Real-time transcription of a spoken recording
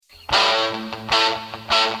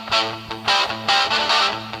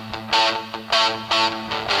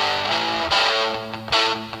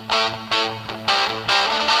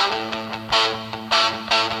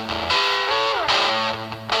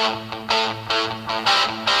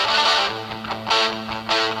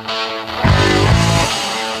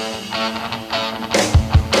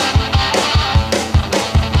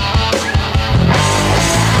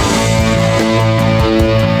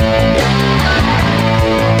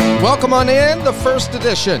Welcome on in, the first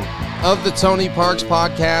edition of the Tony Parks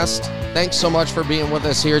Podcast. Thanks so much for being with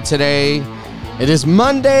us here today. It is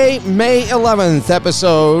Monday, May 11th,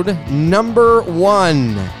 episode number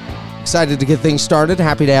 1. Excited to get things started.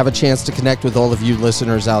 Happy to have a chance to connect with all of you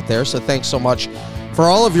listeners out there. So thanks so much for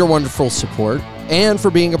all of your wonderful support and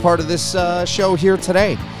for being a part of this show here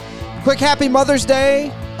today. Quick happy Mother's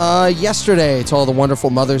Day yesterday to all the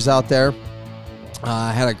wonderful mothers out there.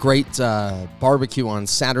 I had a great barbecue on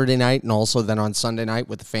Saturday night and also then on Sunday night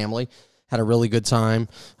with the family. Had a really good time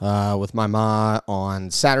with my ma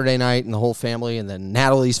on Saturday night and the whole family, and then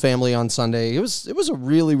Natalie's family on Sunday. It was a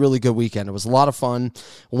really, really good weekend. It was a lot of fun.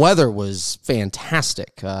 Weather was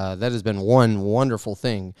fantastic. That has been one wonderful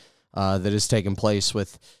thing that has taken place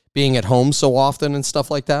with being at home so often and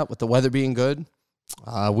stuff like that. With the weather being good,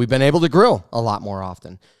 we've been able to grill a lot more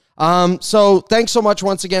often. So thanks so much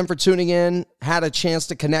once again for tuning in. Had a chance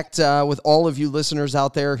to connect with all of you listeners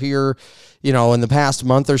out there here, in the past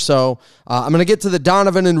month or so. I'm going to get to the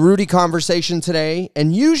Donovan and Rudy conversation today.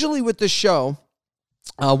 And usually with this show,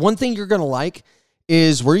 one thing you're going to like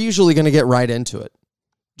is we're usually going to get right into it.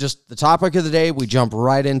 Just the topic of the day, we jump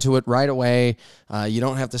right into it right away. You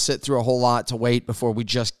don't have to sit through a whole lot to wait before we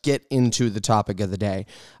just get into the topic of the day.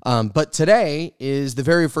 But today is the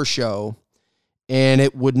very first show. And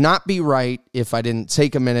it would not be right if I didn't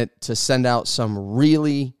take a minute to send out some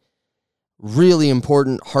really, really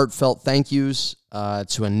important, heartfelt thank yous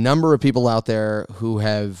to a number of people out there who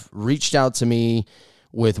have reached out to me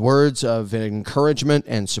with words of encouragement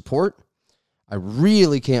and support. I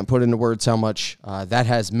really can't put into words how much that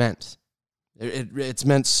has meant. It's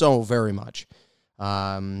meant so very much.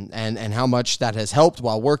 And how much that has helped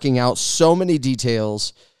while working out so many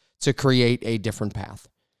details to create a different path.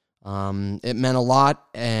 It meant a lot,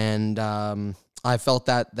 and I felt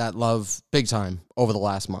that love big time over the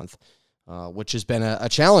last month, which has been a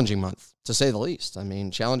challenging month, to say the least. I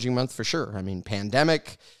mean, challenging month for sure. I mean,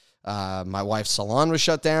 pandemic, my wife's salon was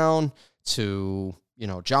shut down, to,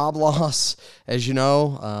 job loss, as you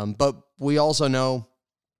know. But we also know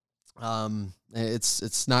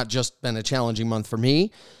it's not just been a challenging month for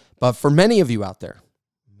me, but for many of you out there.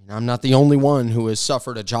 I'm not the only one who has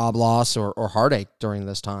suffered a job loss or heartache during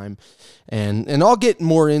this time. And I'll get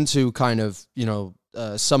more into kind of,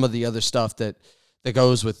 some of the other stuff that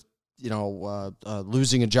goes with,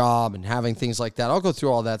 losing a job and having things like that. I'll go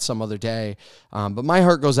through all that some other day. But my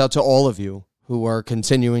heart goes out to all of you who are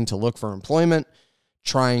continuing to look for employment,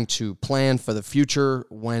 trying to plan for the future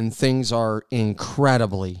when things are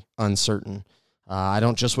incredibly uncertain. I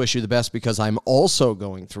don't just wish you the best because I'm also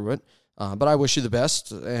going through it. But I wish you the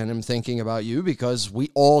best, and I'm thinking about you because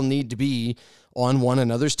we all need to be on one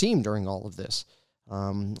another's team during all of this.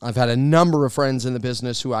 I've had a number of friends in the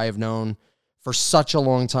business who I have known for such a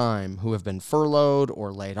long time who have been furloughed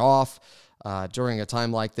or laid off during a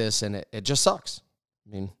time like this, and it just sucks.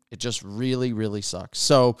 I mean, it just really, really sucks.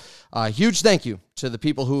 So huge thank you to the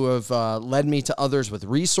people who have led me to others with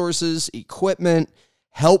resources, equipment,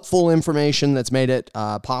 helpful information that's made it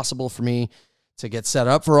possible for me to get set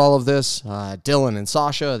up for all of this. Dylan and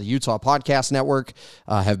Sasha, the Utah Podcast Network,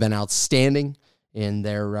 have been outstanding in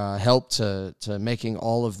their help to making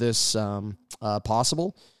all of this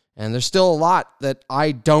possible. And there's still a lot that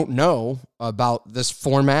I don't know about this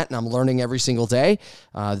format, and I'm learning every single day.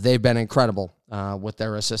 They've been incredible with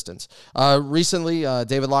their assistance. Recently,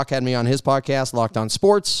 David Locke had me on his podcast, Locked On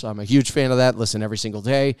Sports. I'm a huge fan of that. Listen every single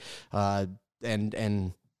day,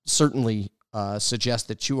 and certainly suggest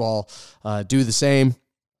that you all do the same.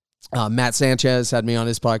 Matt Sanchez had me on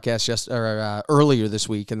his podcast earlier this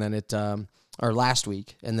week, and then or last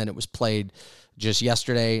week, and then it was played just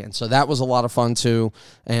yesterday, and so that was a lot of fun too.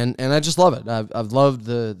 And I just love it. I've loved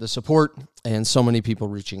the support and so many people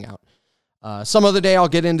reaching out. Some other day I'll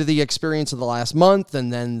get into the experience of the last month,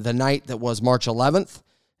 and then the night that was March 11th,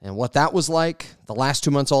 and what that was like. The last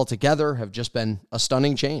 2 months altogether have just been a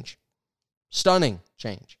stunning change.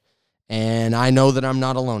 And I know that I'm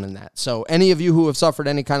not alone in that. So any of you who have suffered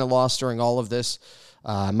any kind of loss during all of this,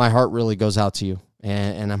 my heart really goes out to you.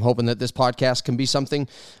 And I'm hoping that this podcast can be something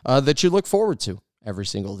that you look forward to every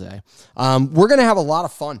single day. We're going to have a lot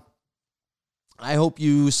of fun. I hope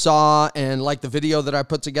you saw and liked the video that I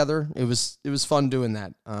put together. It was fun doing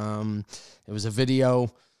that. It was a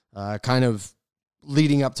video kind of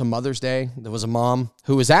leading up to Mother's Day. There was a mom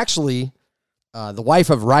who was actually the wife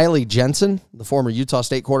of Riley Jensen, the former Utah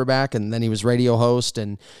State quarterback, and then he was radio host,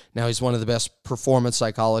 and now he's one of the best performance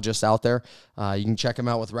psychologists out there. You can check him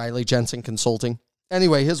out with Riley Jensen Consulting.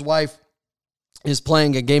 Anyway, his wife is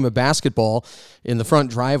playing a game of basketball in the front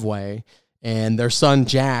driveway, and their son,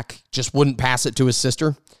 Jack, just wouldn't pass it to his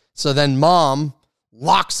sister. So then mom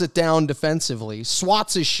locks it down defensively,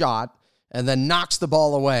 swats his shot, and then knocks the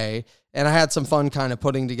ball away. And I had some fun kind of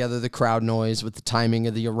putting together the crowd noise with the timing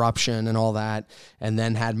of the eruption and all that. And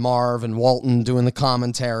then had Marv and Walton doing the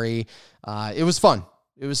commentary. It was fun.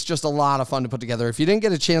 It was just a lot of fun to put together. If you didn't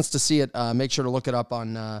get a chance to see it, make sure to look it up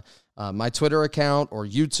on my Twitter account or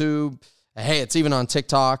YouTube. Hey, it's even on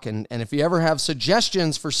TikTok. And if you ever have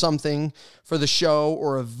suggestions for something for the show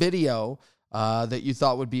or a video that you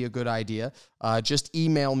thought would be a good idea, just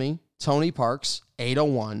email me,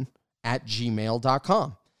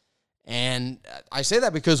 tonyparks801@gmail.com. And I say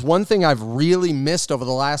that because one thing I've really missed over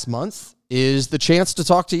the last month is the chance to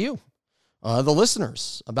talk to you, the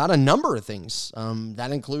listeners, about a number of things. That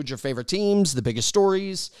includes your favorite teams, the biggest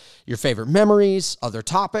stories, your favorite memories, other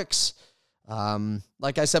topics.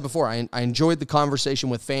 Like I said before, I enjoyed the conversation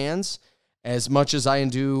with fans as much as I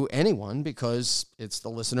do anyone, because it's the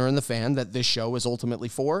listener and the fan that this show is ultimately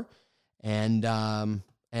for, and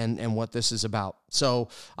what this is about. So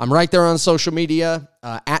I'm right there on social media,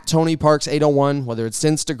 at TonyParks801, whether it's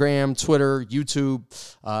Instagram, Twitter, YouTube.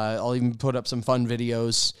 I'll even put up some fun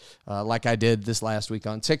videos like I did this last week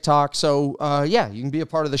on TikTok. So yeah, you can be a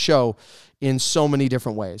part of the show in so many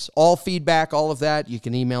different ways. All feedback, all of that, you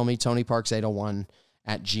can email me,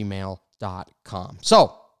 TonyParks801@gmail.com.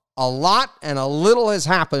 So a lot and a little has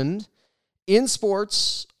happened in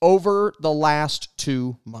sports over the last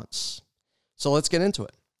 2 months. So let's get into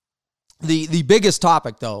it. The biggest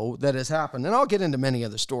topic, though, that has happened, and I'll get into many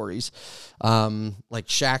other stories, like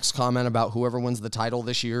Shaq's comment about whoever wins the title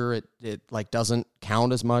this year, it like doesn't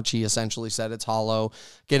count as much. He essentially said it's hollow.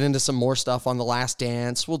 Get into some more stuff on The Last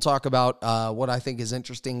Dance. We'll talk about what I think is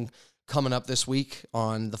interesting coming up this week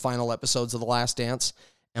on the final episodes of The Last Dance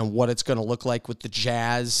and what it's going to look like with the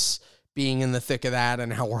Jazz being in the thick of that,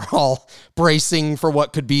 and how we're all bracing for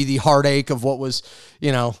what could be the heartache of what was,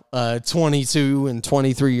 22 and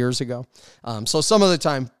 23 years ago. So some other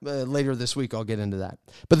time later this week, I'll get into that.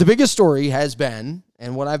 But the biggest story has been,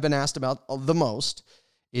 and what I've been asked about the most,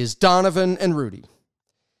 is Donovan and Rudy.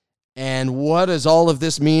 And what does all of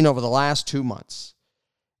this mean over the last 2 months?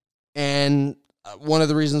 And one of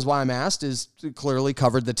the reasons why I'm asked is clearly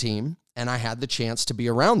covered the team, and I had the chance to be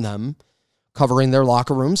around them covering their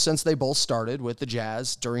locker rooms since they both started with the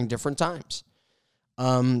Jazz during different times.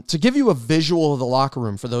 To give you a visual of the locker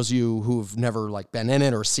room, for those of you who've never been in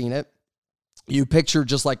it or seen it, you picture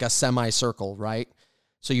just like a semicircle, right?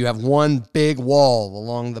 So you have one big wall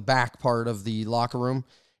along the back part of the locker room,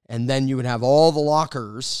 and then you would have all the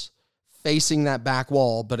lockers facing that back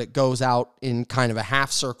wall, but it goes out in kind of a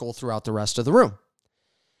half circle throughout the rest of the room.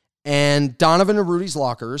 And Donovan and Rudy's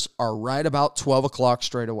lockers are right about 12 o'clock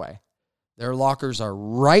straight away. Their lockers are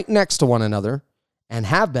right next to one another and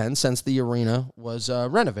have been since the arena was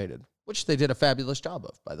renovated, which they did a fabulous job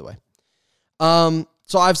of, by the way.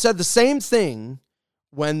 So I've said the same thing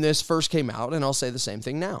when this first came out, and I'll say the same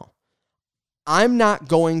thing now. I'm not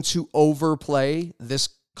going to overplay this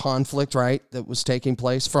conflict, right, that was taking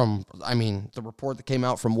place from, the report that came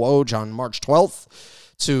out from Woj on March 12th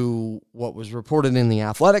to what was reported in The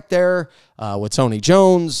Athletic there with Tony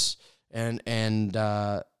Jones and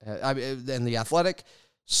The Athletic.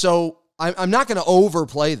 So I'm not going to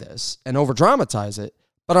overplay this and over-dramatize it,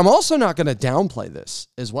 but I'm also not going to downplay this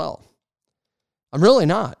as well. I'm really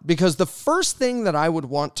not, because the first thing that I would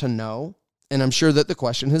want to know, and I'm sure that the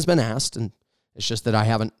question has been asked, and it's just that I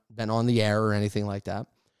haven't been on the air or anything like that.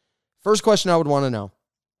 First question I would want to know,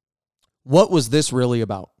 what was this really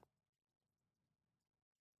about?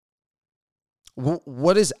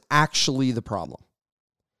 What is actually the problem?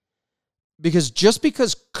 Because just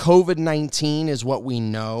because COVID-19 is what we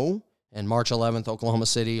know, and March 11th, Oklahoma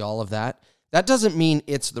City, all of that, that doesn't mean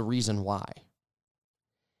it's the reason why.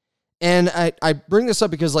 And I bring this up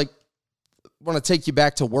because, I want to take you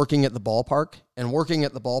back to working at the ballpark. And working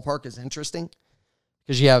at the ballpark is interesting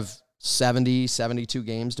because you have 70, 72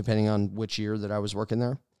 games, depending on which year that I was working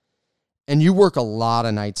there. And you work a lot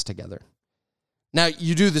of nights together. Now,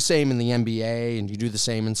 you do the same in the NBA, and you do the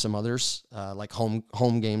same in some others, like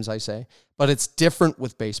home games, I say. But it's different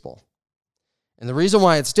with baseball. And the reason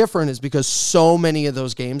why it's different is because so many of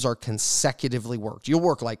those games are consecutively worked. You'll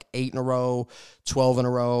work 8 in a row, 12 in a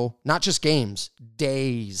row, not just games,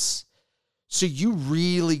 days. So you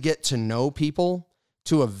really get to know people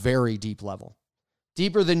to a very deep level,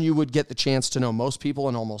 deeper than you would get the chance to know most people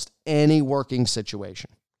in almost any working situation.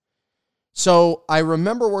 So I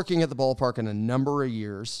remember working at the ballpark in a number of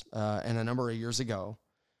years, and a number of years ago,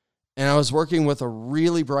 and I was working with a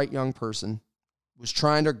really bright young person, was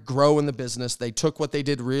trying to grow in the business. They took what they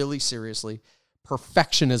did really seriously,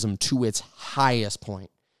 perfectionism to its highest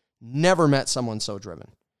point. Never met someone so driven.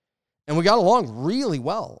 And we got along really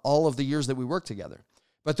well all of the years that we worked together.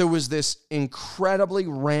 But there was this incredibly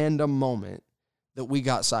random moment that we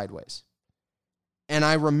got sideways. And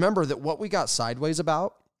I remember that what we got sideways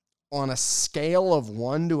about, on a scale of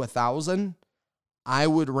 1 to 1,000, I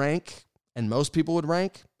would rank, and most people would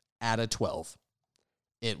rank, at a 12.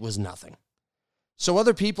 It was nothing. So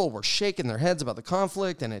other people were shaking their heads about the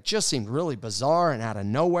conflict, and it just seemed really bizarre and out of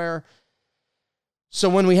nowhere. So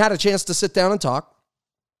when we had a chance to sit down and talk,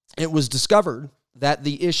 it was discovered that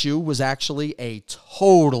the issue was actually a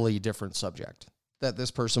totally different subject that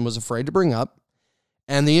this person was afraid to bring up.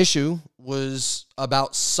 And the issue was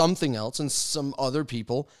about something else and some other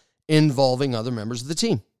people involving other members of the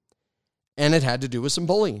team. And it had to do with some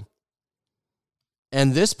bullying.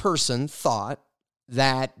 And this person thought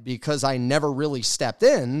that because I never really stepped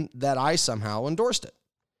in, that I somehow endorsed it.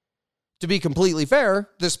 To be completely fair,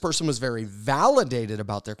 this person was very validated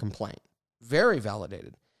about their complaint. Very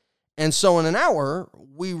validated. And so in an hour,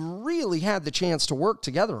 we really had the chance to work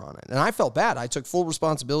together on it. And I felt bad. I took full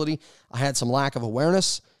responsibility. I had some lack of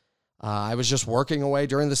awareness. I was just working away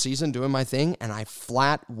during the season, doing my thing, and I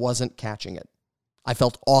flat wasn't catching it. I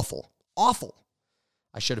felt awful. Awful.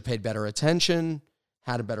 I should have paid better attention,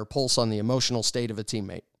 had a better pulse on the emotional state of a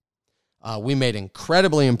teammate. We made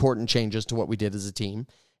incredibly important changes to what we did as a team.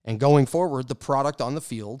 And going forward, the product on the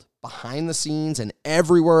field, behind the scenes, and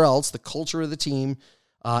everywhere else, the culture of the team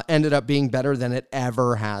ended up being better than it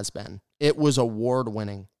ever has been. It was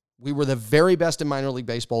award-winning. We were the very best in minor league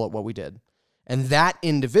baseball at what we did. And that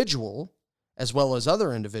individual, as well as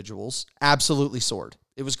other individuals, absolutely soared.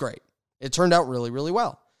 It was great. It turned out really, really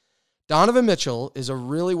well. Donovan Mitchell is a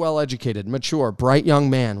really well-educated, mature, bright young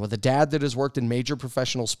man with a dad that has worked in major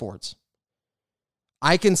professional sports.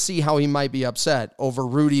 I can see how he might be upset over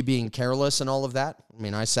Rudy being careless and all of that. I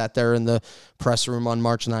mean, I sat there in the press room on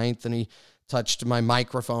March 9th, and he touched my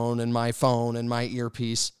microphone and my phone and my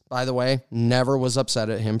earpiece. By the way, never was upset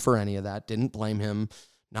at him for any of that. Didn't blame him,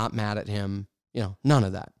 not mad at him, none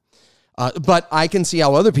of that. But I can see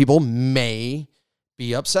how other people may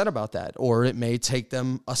be upset about that, or it may take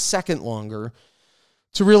them a second longer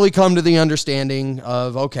to really come to the understanding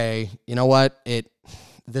of, okay, you know what,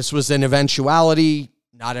 this was an eventuality.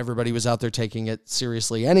 Not everybody was out there taking it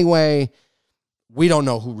seriously anyway. We don't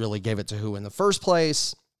know who really gave it to who in the first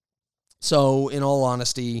place. So in all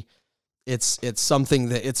honesty, it's something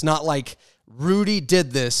that it's not like Rudy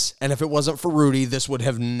did this, and if it wasn't for Rudy, this would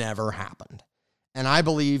have never happened. And I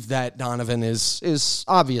believe that Donovan is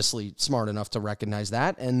obviously smart enough to recognize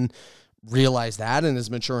that and realize that, and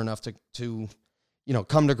is mature enough to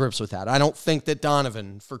come to grips with that. I don't think that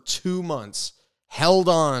Donovan for 2 months held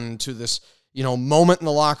on to this, moment in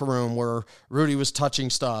the locker room where Rudy was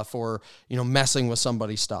touching stuff or, messing with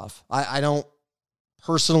somebody's stuff. I don't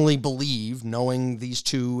personally believe, knowing these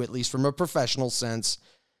two, at least from a professional sense,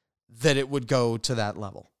 that it would go to that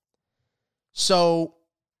level. So,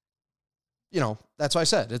 that's why I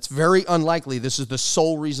said it's very unlikely this is the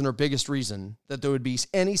sole reason or biggest reason that there would be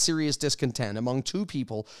any serious discontent among two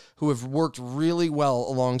people who have worked really well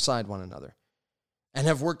alongside one another and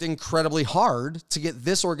have worked incredibly hard to get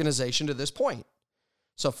this organization to this point.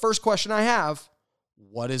 So first question I have,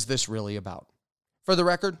 what is this really about? For the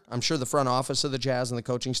record, I'm sure the front office of the Jazz and the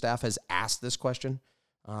coaching staff has asked this question.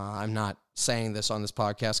 I'm not saying this on this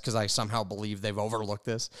podcast because I somehow believe they've overlooked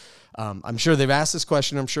this. I'm sure they've asked this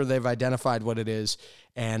question. I'm sure they've identified what it is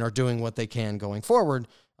and are doing what they can going forward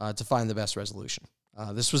to find the best resolution.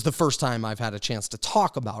 This was the first time I've had a chance to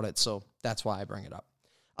talk about it, so that's why I bring it up.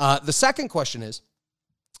 The second question is,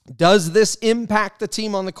 does this impact the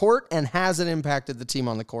team on the court, and has it impacted the team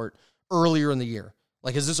on the court earlier in the year?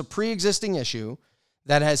 Like, is this a pre-existing issue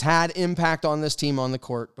that has had impact on this team on the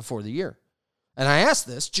court before the year? And I ask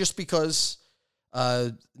this just because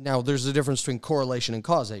now there's a difference between correlation and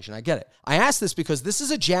causation. I get it. I ask this because this is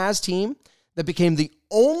a Jazz team that became the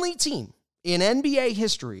only team in NBA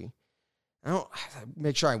history, I don't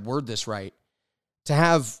make sure I word this right, to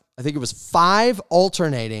have, I think it was 5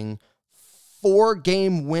 alternating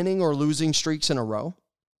 4-game winning or losing streaks in a row.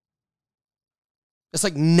 It's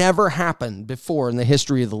like never happened before in the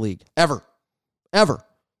history of the league. Ever.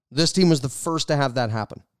 This team was the first to have that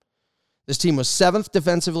happen. This team was 7th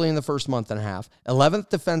defensively in the first month and a half, 11th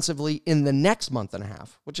defensively in the next month and a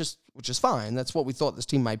half, which is fine. That's what we thought this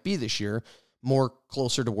team might be this year, more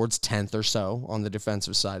closer towards 10th or so on the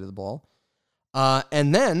defensive side of the ball.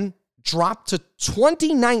 And then dropped to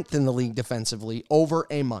 29th in the league defensively over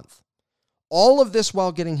a month. All of this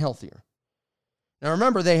while getting healthier. Now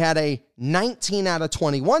remember, they had a 19 out of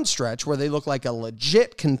 21 stretch where they looked like a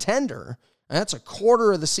legit contender, and that's a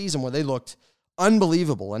quarter of the season where they looked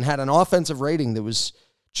unbelievable and had an offensive rating that was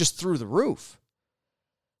just through the roof.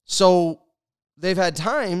 So they've had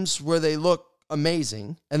times where they look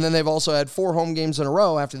amazing, and then they've also had 4 home games in a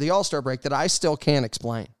row after the All-Star break that I still can't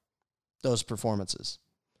explain, those performances.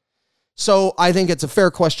 So I think it's a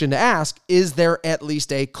fair question to ask, is there at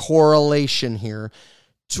least a correlation here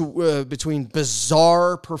between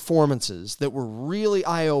bizarre performances that were really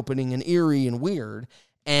eye-opening and eerie and weird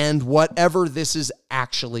and whatever this is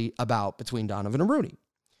actually about between Donovan and Rudy?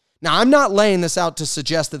 Now, I'm not laying this out to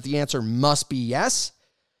suggest that the answer must be yes,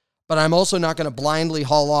 but I'm also not going to blindly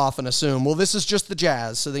haul off and assume, well, this is just the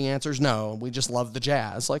Jazz, so the answer is no. We just love the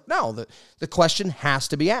Jazz. Like, no, the question has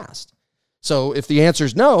to be asked. So if the answer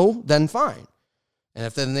is no, then fine. And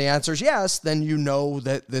if then the answer is yes, then you know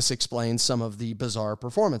that this explains some of the bizarre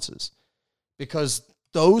performances. Because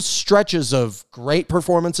those stretches of great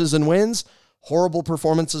performances and wins, horrible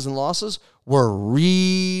performances and losses, were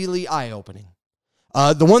really eye-opening.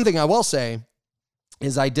 The one thing I will say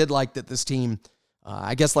is I did like that this team,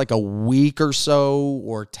 I guess like a week or so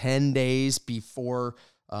or 10 days before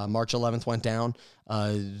March 11th went down,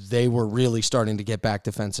 they were really starting to get back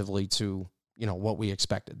defensively to, what we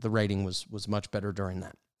expected. The rating was much better during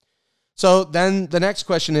that. So then the next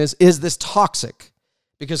question is this toxic?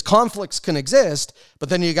 Because conflicts can exist, but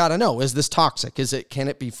then you got to know, is this toxic? Can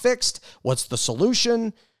it be fixed? What's the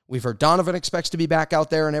solution? We've heard Donovan expects to be back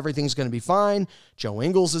out there and everything's going to be fine. Joe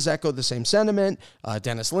Ingles has echoed the same sentiment.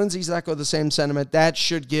 Dennis Lindsey's echoed the same sentiment. That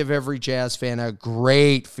should give every Jazz fan a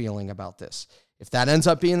great feeling about this. If that ends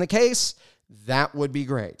up being the case, that would be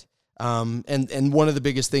great. And one of the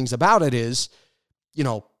biggest things about it is,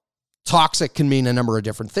 toxic can mean a number of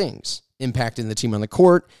different things. Impacting the team on the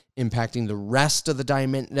court, impacting the rest of the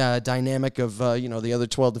dynamic of, the other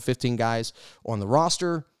 12 to 15 guys on the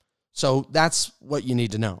roster. So that's what you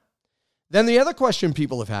need to know. Then the other question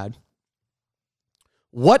people have had,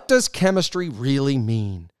 what does chemistry really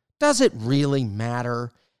mean? Does it really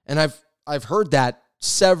matter? And I've heard that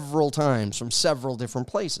several times from several different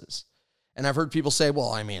places. And I've heard people say,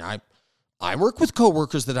 well, I work with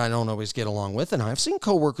coworkers that I don't always get along with, and I've seen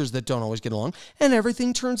coworkers that don't always get along, and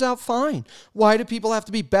everything turns out fine. Why do people have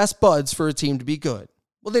to be best buds for a team to be good?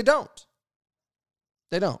 Well, they don't.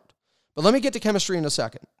 They don't. But let me get to chemistry in a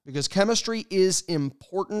second, because chemistry is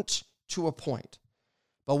important to a point.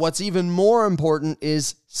 But what's even more important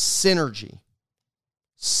is synergy.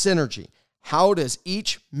 Synergy. How does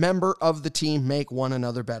each member of the team make one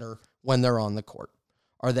another better when they're on the court?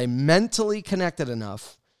 Are they mentally connected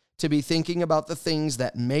enough to be thinking about the things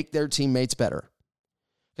that make their teammates better?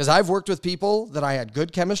 Because I've worked with people that I had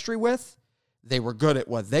good chemistry with. They were good at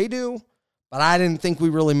what they do, but I didn't think we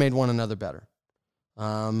really made one another better.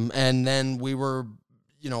 And then we were,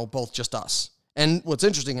 both just us. And what's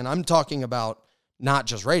interesting, and I'm talking about not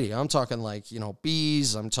just radio, I'm talking like,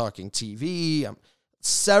 bees, I'm talking TV,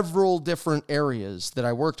 several different areas that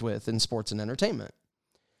I worked with in sports and entertainment.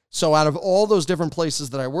 So out of all those different places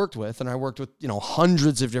that I worked with, and I worked with,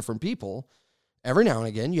 hundreds of different people, every now and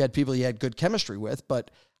again, you had people you had good chemistry with, but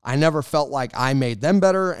I never felt like I made them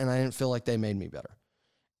better, and I didn't feel like they made me better.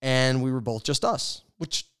 And we were both just us,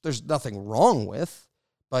 which there's nothing wrong with,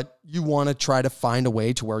 but you want to try to find a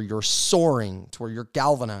way to where you're soaring, to where you're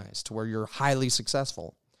galvanized, to where you're highly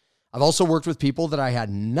successful. I've also worked with people that I had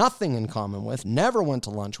nothing in common with, never went to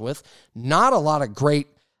lunch with, not a lot of great,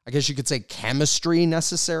 I guess you could say, chemistry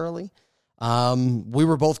necessarily. We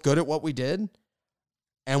were both good at what we did.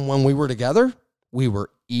 And when we were together, we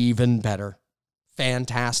were even better.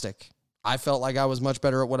 Fantastic. I felt like I was much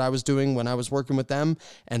better at what I was doing when I was working with them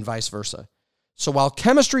and vice versa. So while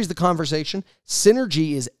chemistry is the conversation,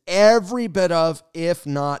 synergy is every bit of, if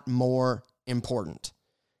not more, important.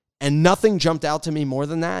 And nothing jumped out to me more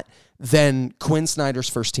than that than Quinn Snyder's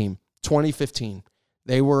first team, 2015.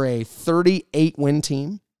 They were a 38-win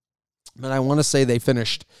team, but I want to say they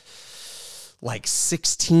finished like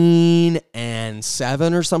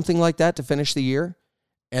 16-7 or something like that to finish the year.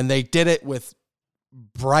 And they did it with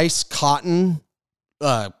Bryce Cotton,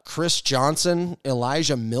 Chris Johnson,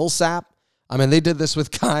 Elijah Millsap. They did this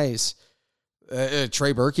with guys,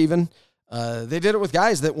 Trey Burke even. They did it with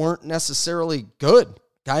guys that weren't necessarily good,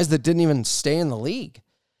 guys that didn't even stay in the league.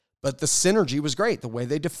 But the synergy was great. The way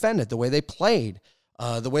they defended, the way they played,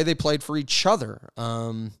 the way they played for each other.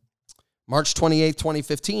 March 28th,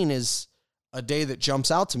 2015 is a day that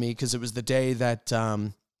jumps out to me because it was the day that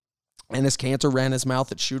Enes Kanter ran his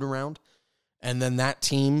mouth at shoot-around. And then that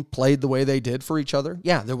team played the way they did for each other.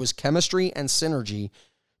 Yeah, there was chemistry and synergy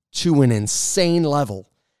to an insane level.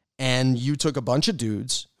 And you took a bunch of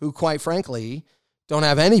dudes who, quite frankly, don't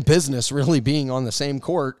have any business really being on the same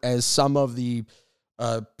court as some of the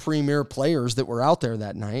premier players that were out there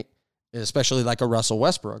that night. especially like a Russell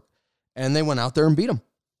Westbrook. And they went out there and beat them.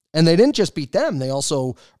 And they didn't just beat them. They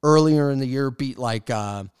also, earlier in the year, beat like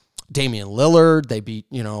Damian Lillard. They beat,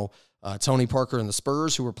 Tony Parker and the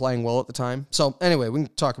Spurs, who were playing well at the time. So anyway, we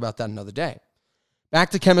can talk about that another day.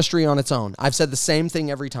 Back to chemistry on its own. I've said the same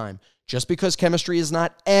thing every time. Just because chemistry is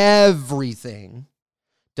not everything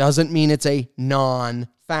doesn't mean it's a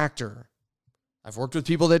non-factor. I've worked with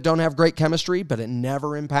people that don't have great chemistry, but it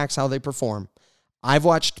never impacts how they perform. I've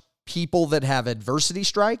watched people that have adversity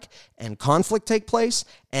strike and conflict take place,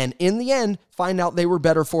 and in the end, find out they were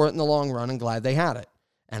better for it in the long run and glad they had it.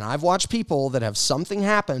 And I've watched people that have something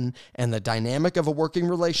happen, and the dynamic of a working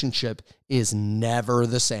relationship is never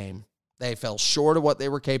the same. They fell short of what they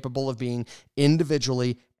were capable of being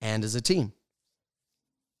individually and as a team.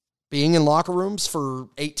 Being in locker rooms for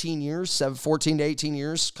 18 years, 14 to 18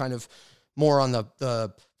 years, kind of more on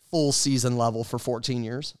the full season level for 14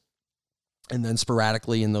 years, and then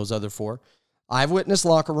sporadically in those other 4. I've witnessed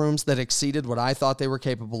locker rooms that exceeded what I thought they were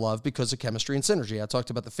capable of because of chemistry and synergy. I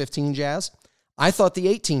talked about the 15 Jazz. I thought the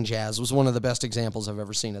 18 Jazz was one of the best examples I've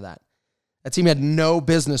ever seen of that. That team had no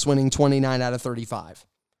business winning 29 out of 35.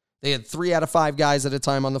 They had 3 out of 5 guys at a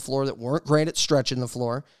time on the floor that weren't great at stretching the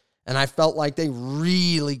floor, and I felt like they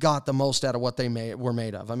really got the most out of what they were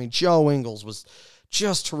made of. I mean, Joe Ingles was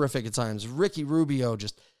just terrific at times. Ricky Rubio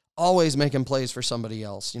just always making plays for somebody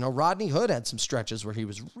else. Rodney Hood had some stretches where he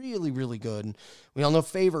was really, really good. And we all know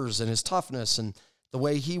Favors and his toughness and the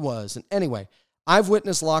way he was. And anyway, I've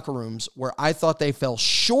witnessed locker rooms where I thought they fell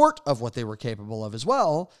short of what they were capable of as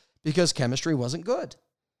well because chemistry wasn't good.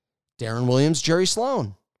 Deron Williams, Jerry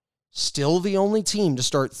Sloan, still the only team to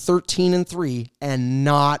start 13-3 and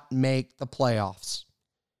not make the playoffs.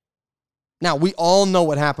 Now, we all know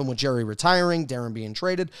what happened with Jerry retiring, Deron being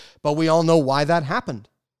traded, but we all know why that happened.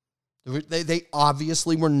 They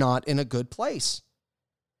obviously were not in a good place.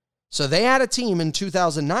 So they had a team in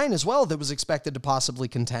 2009 as well that was expected to possibly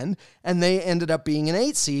contend, and they ended up being an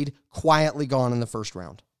 8 seed, quietly gone in the first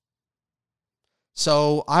round.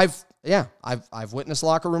 So I've witnessed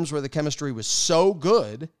locker rooms where the chemistry was so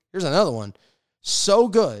good. Here's another one. So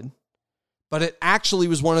good, but it actually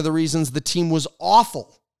was one of the reasons the team was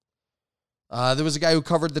awful. There was a guy who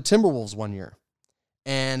covered the Timberwolves one year,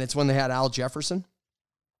 and it's when they had Al Jefferson,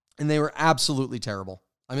 and they were absolutely terrible.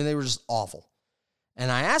 I mean, they were just awful.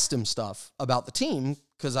 And I asked him stuff about the team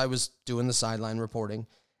because I was doing the sideline reporting,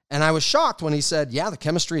 and I was shocked when he said, yeah, the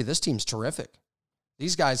chemistry of this team's terrific.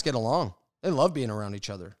 These guys get along. They love being around each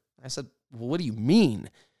other. I said, well, what do you mean?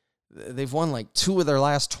 They've won like 2 of their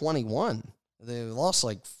last 21. They lost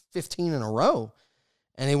like 15 in a row.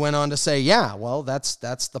 And he went on to say, yeah, well, that's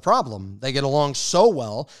the problem. They get along so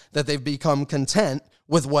well that they've become content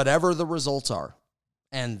with whatever the results are.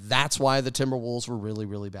 And that's why the Timberwolves were really,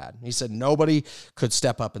 really bad. He said nobody could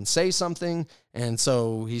step up and say something. And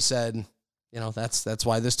so he said, that's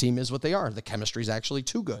why this team is what they are. The chemistry is actually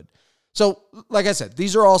too good. So, like I said,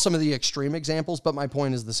 these are all some of the extreme examples, but my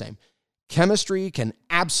point is the same. Chemistry can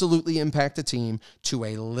absolutely impact a team to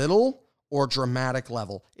a little or dramatic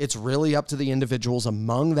level. It's really up to the individuals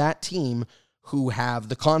among that team who have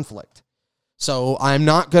the conflict. So I'm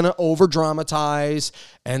not going to over-dramatize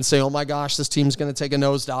and say, oh my gosh, this team's going to take a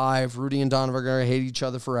nosedive. Rudy and Donovan are going to hate each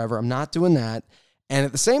other forever. I'm not doing that. And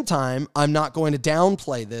at the same time, I'm not going to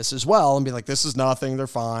downplay this as well and be like, this is nothing. They're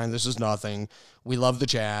fine. This is nothing. We love the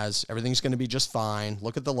Jazz. Everything's going to be just fine.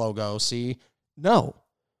 Look at the logo. See? No.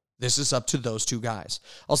 This is up to those 2 guys.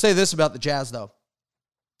 I'll say this about the Jazz, though.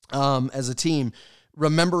 As a team,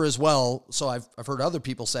 remember as well, so I've heard other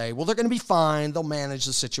people say, well, they're going to be fine. They'll manage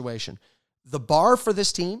the situation. The bar for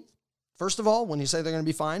this team, first of all, when you say they're going to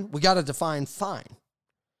be fine, we got to define fine.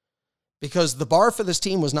 Because the bar for this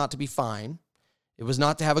team was not to be fine. It was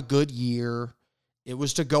not to have a good year. It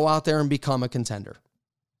was to go out there and become a contender.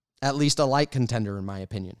 At least a light contender, in my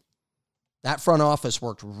opinion. That front office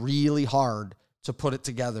worked really hard to put it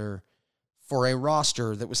together for a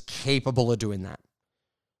roster that was capable of doing that.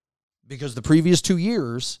 Because the previous 2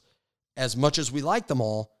 years, as much as we like them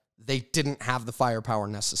all, they didn't have the firepower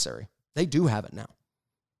necessary. They do have it now.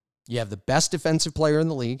 You have the best defensive player in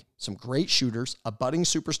the league, some great shooters, a budding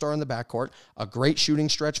superstar in the backcourt, a great shooting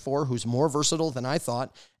stretch 4 who's more versatile than I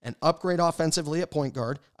thought, an upgrade offensively at point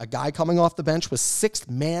guard, a guy coming off the bench with 6th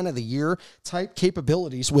man of the year type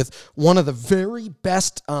capabilities with one of the very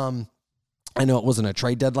best, I know it wasn't a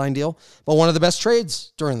trade deadline deal, but one of the best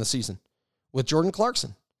trades during the season with Jordan Clarkson.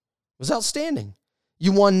 It was outstanding.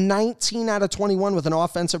 You won 19 out of 21 with an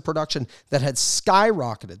offensive production that had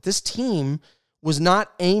skyrocketed. This team was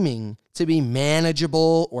not aiming to be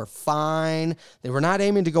manageable or fine. They were not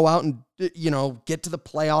aiming to go out and, get to the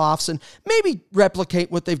playoffs and maybe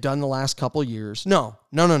replicate what they've done the last couple years. No.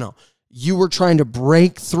 You were trying to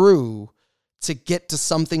break through to get to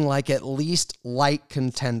something like at least light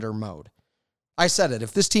contender mode. I said it.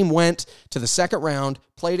 If this team went to the second round,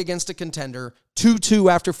 played against a contender,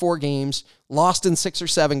 2-2 after 4 games, lost in 6 or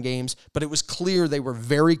 7 games, but it was clear they were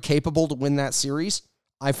very capable to win that series,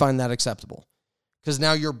 I find that acceptable. Because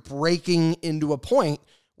now you're breaking into a point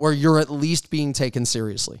where you're at least being taken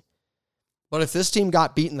seriously. But if this team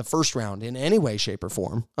got beat in the first round in any way, shape, or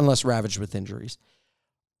form, unless ravaged with injuries,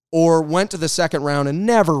 or went to the second round and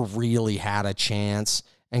never really had a chance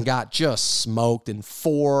and got just smoked in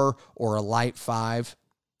 4 or a light 5,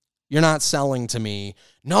 you're not selling to me,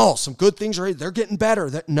 no, some good things they're getting better.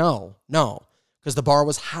 No, because the bar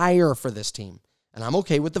was higher for this team. And I'm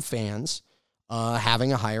okay with the fans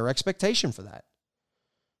having a higher expectation for that.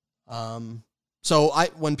 So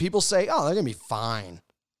when people say, oh, they're going to be fine,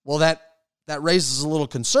 well, that raises a little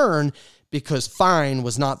concern because fine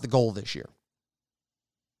was not the goal this year.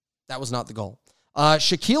 That was not the goal.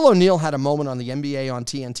 Shaquille O'Neal had a moment on the NBA on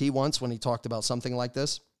TNT once when he talked about something like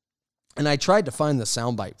this. And I tried to find the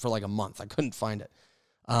soundbite for like a month. I couldn't find it.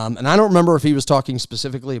 And I don't remember if he was talking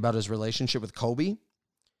specifically about his relationship with Kobe.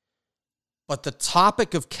 But the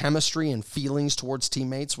topic of chemistry and feelings towards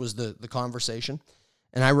teammates was the conversation.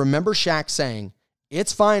 And I remember Shaq saying,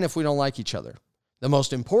 it's fine if we don't like each other. The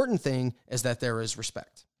most important thing is that there is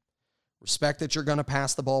respect. Respect that you're going to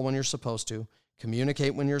pass the ball when you're supposed to,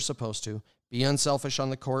 communicate when you're supposed to, be unselfish on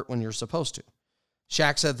the court when you're supposed to.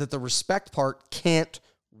 Shaq said that the respect part can't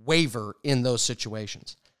waver in those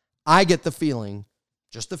situations. I get the feeling,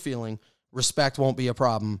 just the feeling, respect won't be a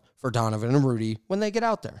problem for Donovan and Rudy when they get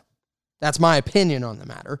out there. That's my opinion on the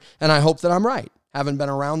matter, and I hope that I'm right. Having been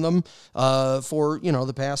around them for,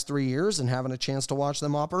 the past 3 years and having a chance to watch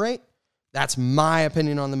them operate, that's my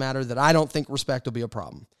opinion on the matter, that I don't think respect will be a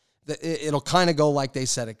problem. It'll kind of go like they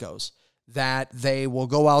said it goes, that they will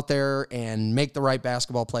go out there and make the right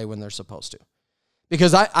basketball play when they're supposed to.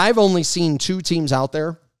 Because I've only seen 2 teams out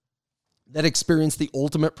there that experience the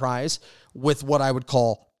ultimate prize with what I would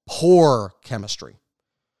call poor chemistry.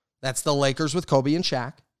 That's the Lakers with Kobe and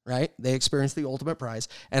Shaq, right? They experienced the ultimate prize.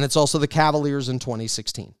 And it's also the Cavaliers in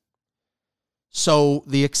 2016. So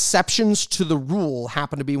the exceptions to the rule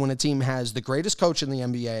happen to be when a team has the greatest coach in the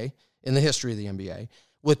NBA, in the history of the NBA,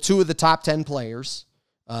 with 2 of the top 10 players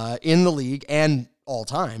in the league and all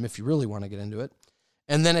time, if you really want to get into it,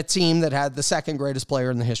 and then a team that had the second greatest player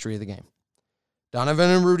in the history of the game. Donovan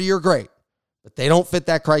and Rudy are great, but they don't fit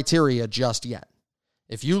that criteria just yet.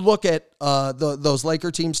 If you look at those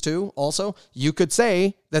Laker teams too, also, you could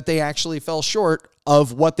say that they actually fell short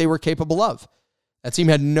of what they were capable of. That team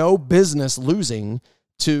had no business losing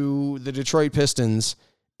to the Detroit Pistons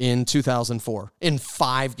in 2004 in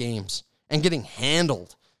 5 games and getting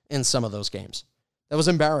handled in some of those games. That was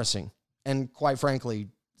embarrassing and, quite frankly,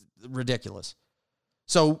 ridiculous.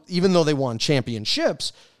 So even though they won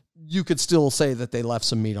championships, you could still say that they left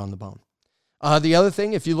some meat on the bone. The other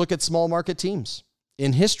thing, if you look at small market teams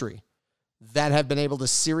in history that have been able to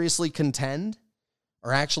seriously contend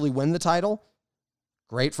or actually win the title,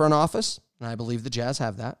 great front office, and I believe the Jazz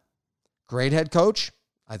have that. Great head coach,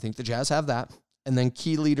 I think the Jazz have that. And then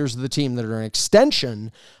key leaders of the team that are an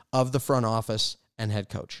extension of the front office and head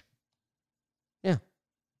coach. Yeah,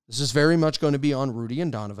 this is very much going to be on Rudy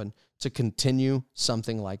and Donovan to continue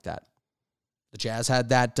something like that. The Jazz had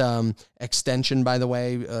that extension, by the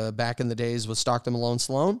way, back in the days with Stockton, Malone,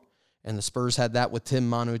 Sloan, and the Spurs had that with Tim,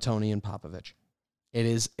 Manu, Tony, and Popovich. It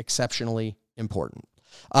is exceptionally important.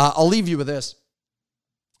 I'll leave you with this.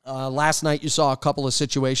 Last night you saw a couple of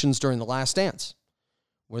situations during The Last Dance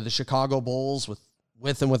where the Chicago Bulls,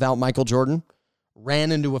 with and without Michael Jordan,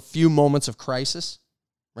 ran into a few moments of crisis,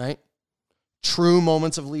 right? True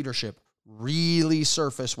moments of leadership really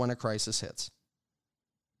surface when a crisis hits.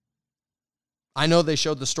 I know they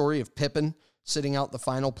showed the story of Pippen sitting out the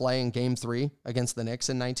final play in Game 3 against the Knicks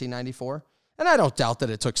in 1994, and I don't doubt that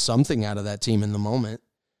it took something out of that team in the moment.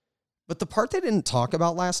 But the part they didn't talk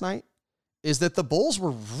about last night is that the Bulls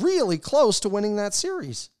were really close to winning that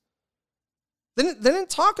series. They didn't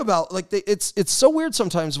talk about, it's so weird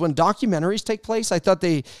sometimes when documentaries take place. I thought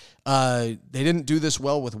they didn't do this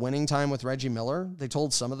well with Winning Time with Reggie Miller. They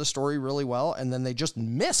told some of the story really well, and then they just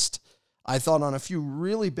missed, I thought, on a few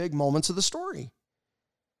really big moments of the story.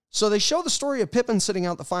 So they show the story of Pippen sitting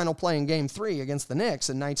out the final play in Game 3 against the Knicks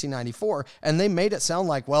in 1994, and they made it sound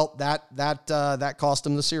like, well, that cost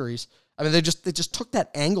them the series. I mean, they just took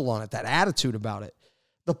that angle on it, that attitude about it.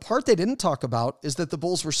 The part they didn't talk about is that the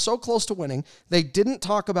Bulls were so close to winning, they didn't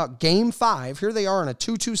talk about Game 5. Here they are in a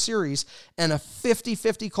 2-2 series and a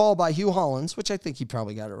 50-50 call by Hugh Hollins, which I think he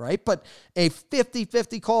probably got it right, but a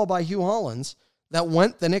 50-50 call by Hugh Hollins that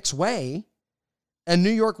went the Knicks' way, and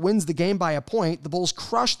New York wins the game by a point. The Bulls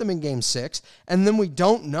crush them in Game 6, and then we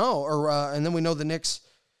don't know, and then we know the Knicks,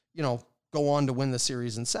 go on to win the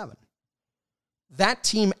series in 7. That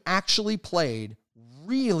team actually played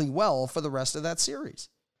really well for the rest of that series.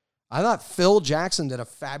 I thought Phil Jackson did a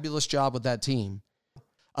fabulous job with that team.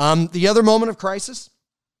 The other moment of crisis,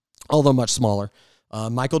 although much smaller,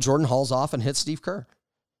 Michael Jordan hauls off and hits Steve Kerr.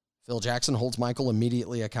 Phil Jackson holds Michael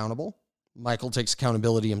immediately accountable. Michael takes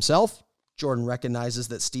accountability himself. Jordan recognizes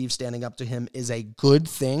that Steve standing up to him is a good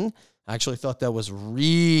thing. I actually thought that was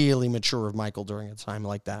really mature of Michael during a time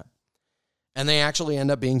like that. And they actually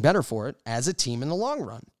end up being better for it as a team in the long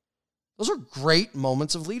run. Those are great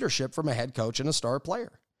moments of leadership from a head coach and a star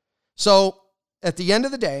player. So at the end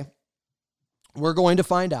of the day, we're going to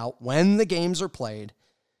find out when the games are played.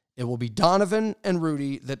 It will be Donovan and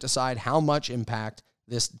Rudy that decide how much impact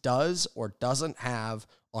this does or doesn't have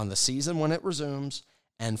on the season when it resumes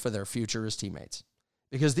and for their future as teammates.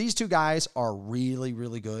 Because these two guys are really,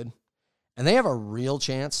 really good, and they have a real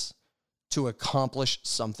chance to accomplish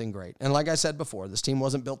something great. And like I said before, this team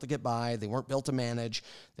wasn't built to get by. They weren't built to manage.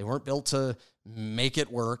 They weren't built to make it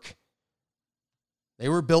work. They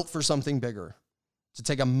were built for something bigger, to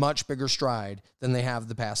take a much bigger stride than they have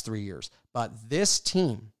the past 3 years. But this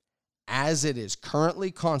team, as it is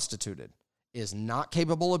currently constituted, is not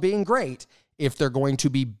capable of being great if they're going to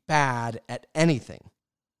be bad at anything,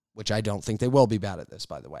 which I don't think they will be bad at this,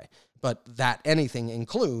 by the way. But that anything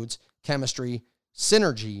includes chemistry,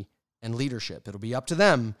 synergy, and leadership. It'll be up to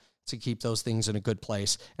them to keep those things in a good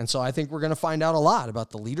place. And so I think we're going to find out a lot about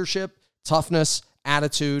the leadership, toughness,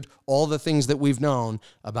 attitude, all the things that we've known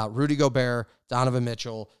about Rudy Gobert, Donovan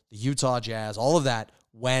Mitchell, the Utah Jazz, all of that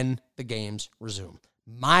when the games resume.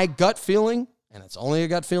 My gut feeling, and it's only a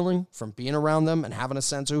gut feeling from being around them and having a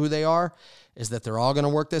sense of who they are, is that they're all going to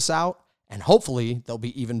work this out, and hopefully they'll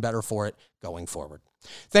be even better for it going forward.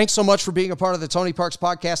 Thanks so much for being a part of the Tony Parks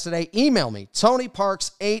podcast today. Email me,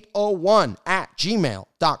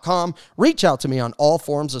 tonyparks801@gmail.com. Reach out to me on all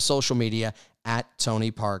forms of social media at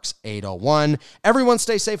tonyparks801. Everyone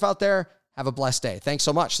stay safe out there. Have a blessed day. Thanks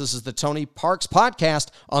so much. This is the Tony Parks podcast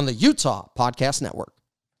on the Utah Podcast Network.